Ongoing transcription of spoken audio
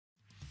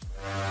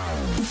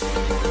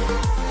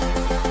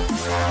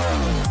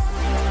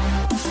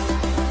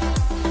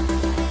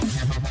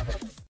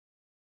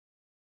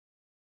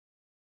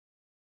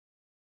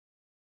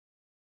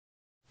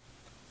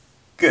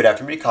Good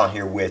afternoon, Colin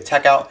here with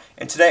Techout,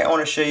 and today I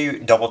want to show you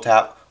double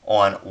tap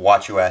on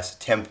watchOS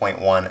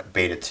 10.1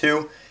 Beta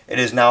 2. It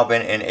has now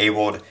been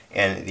enabled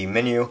in the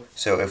menu,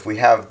 so if we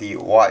have the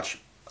watch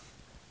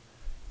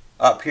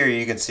up here,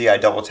 you can see I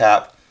double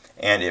tap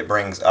and it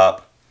brings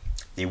up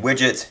the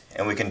widgets,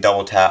 and we can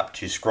double tap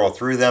to scroll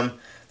through them.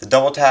 The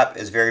double tap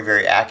is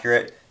very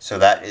accurate, so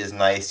that is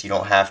nice. You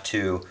don't have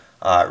to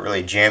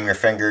really jam your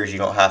fingers, you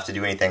don't have to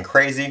do anything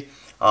crazy.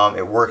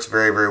 It works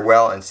very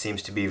well and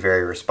seems to be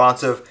very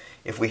responsive.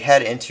 If we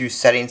head into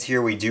settings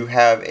here, we do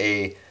have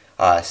a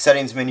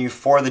settings menu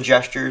for the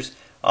gestures.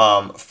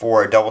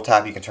 For double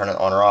tap, you can turn it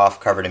on or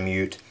off, cover to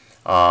mute,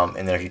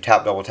 and then if you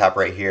tap double tap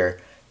right here,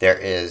 there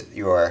is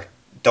your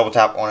double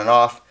tap on and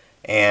off,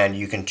 and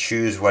you can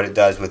choose what it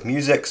does with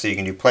music, so you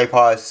can do play,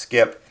 pause,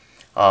 skip,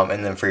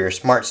 and then for your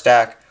smart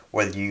stack,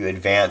 whether you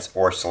advance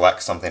or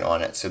select something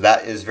on it. So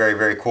that is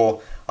very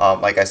cool,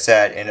 like I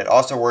said, and it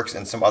also works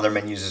in some other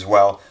menus as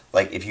well.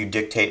 Like if you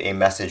dictate a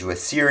message with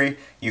Siri,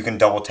 you can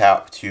double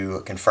tap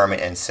to confirm it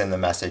and send the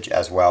message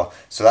as well.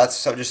 So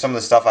that's just some of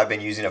the stuff I've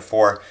been using it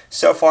for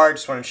so far. I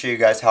just wanted to show you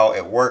guys how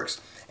it works,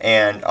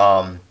 and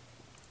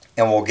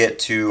we'll get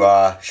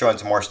to showing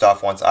some more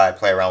stuff once I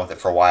play around with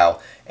it for a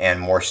while and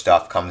more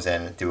stuff comes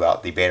in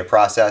throughout the beta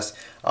process.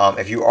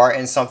 If you are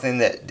in something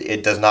that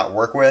it does not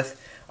work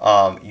with,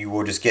 you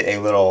will just get a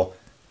little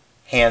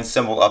hand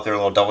symbol up there, a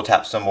little double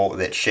tap symbol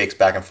that shakes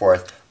back and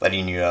forth,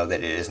 letting you know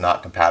that it is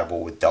not compatible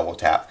with double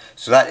tap.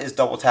 So that is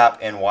double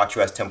tap in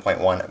watchOS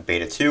 10.1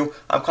 Beta 2.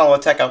 I'm Colin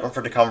with Techout. Don't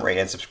forget to comment, rate,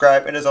 and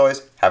subscribe. And as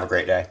always, have a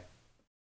great day.